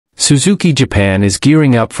Suzuki Japan is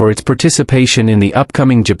gearing up for its participation in the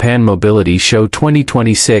upcoming Japan Mobility Show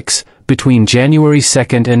 2026, between January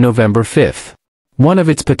 2nd and November 5th. One of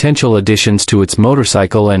its potential additions to its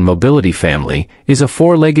motorcycle and mobility family is a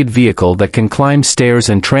four-legged vehicle that can climb stairs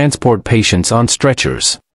and transport patients on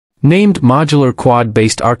stretchers. Named Modular Quad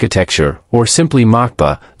Based Architecture, or simply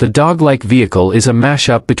MOQBA, the dog-like vehicle is a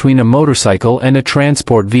mashup between a motorcycle and a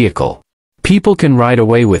transport vehicle. People can ride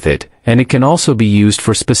away with it, and it can also be used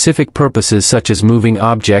for specific purposes such as moving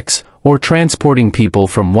objects, or transporting people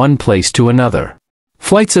from one place to another.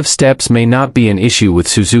 Flights of steps may not be an issue with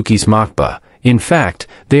Suzuki's MOQBA. In fact,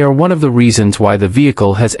 they are one of the reasons why the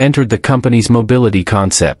vehicle has entered the company's mobility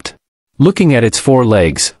concept. Looking at its four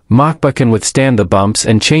legs, MOQBA can withstand the bumps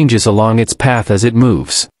and changes along its path as it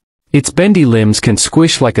moves. Its bendy limbs can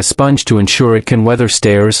squish like a sponge to ensure it can weather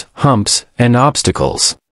stairs, humps, and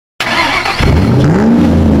obstacles.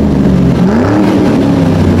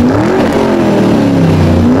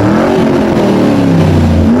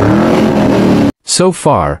 So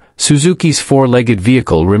far, Suzuki's four-legged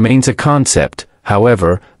vehicle remains a concept.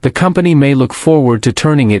 However, the company may look forward to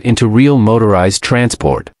turning it into real motorized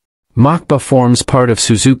transport. MOQBA forms part of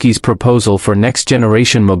Suzuki's proposal for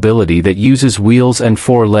next-generation mobility that uses wheels and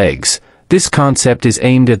four legs. This concept is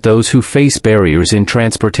aimed at those who face barriers in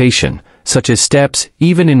transportation, such as steps,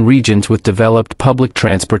 even in regions with developed public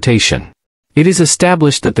transportation. It is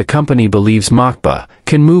established that the company believes MOQBA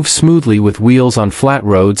can move smoothly with wheels on flat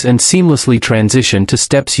roads and seamlessly transition to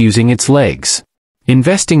steps using its legs.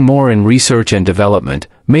 Investing more in research and development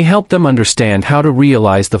may help them understand how to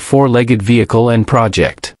realize the four-legged vehicle and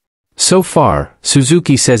project. So far,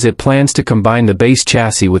 Suzuki says it plans to combine the base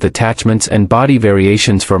chassis with attachments and body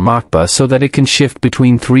variations for MOQBA so that it can shift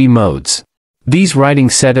between three modes. These riding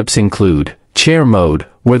setups include chair mode,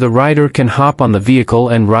 where the rider can hop on the vehicle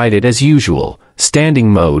and ride it as usual,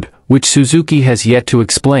 standing mode, which Suzuki has yet to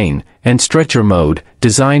explain, and stretcher mode,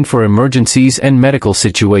 designed for emergencies and medical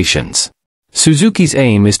situations. Suzuki's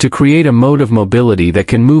aim is to create a mode of mobility that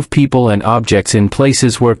can move people and objects in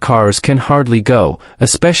places where cars can hardly go,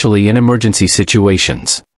 especially in emergency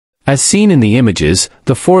situations. As seen in the images,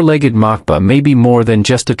 the four-legged MOQBA may be more than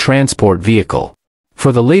just a transport vehicle.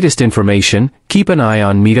 For the latest information, keep an eye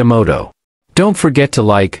on Mitamoto. Don't forget to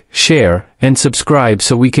like, share, and subscribe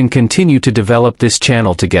so we can continue to develop this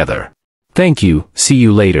channel together. Thank you, see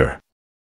you later.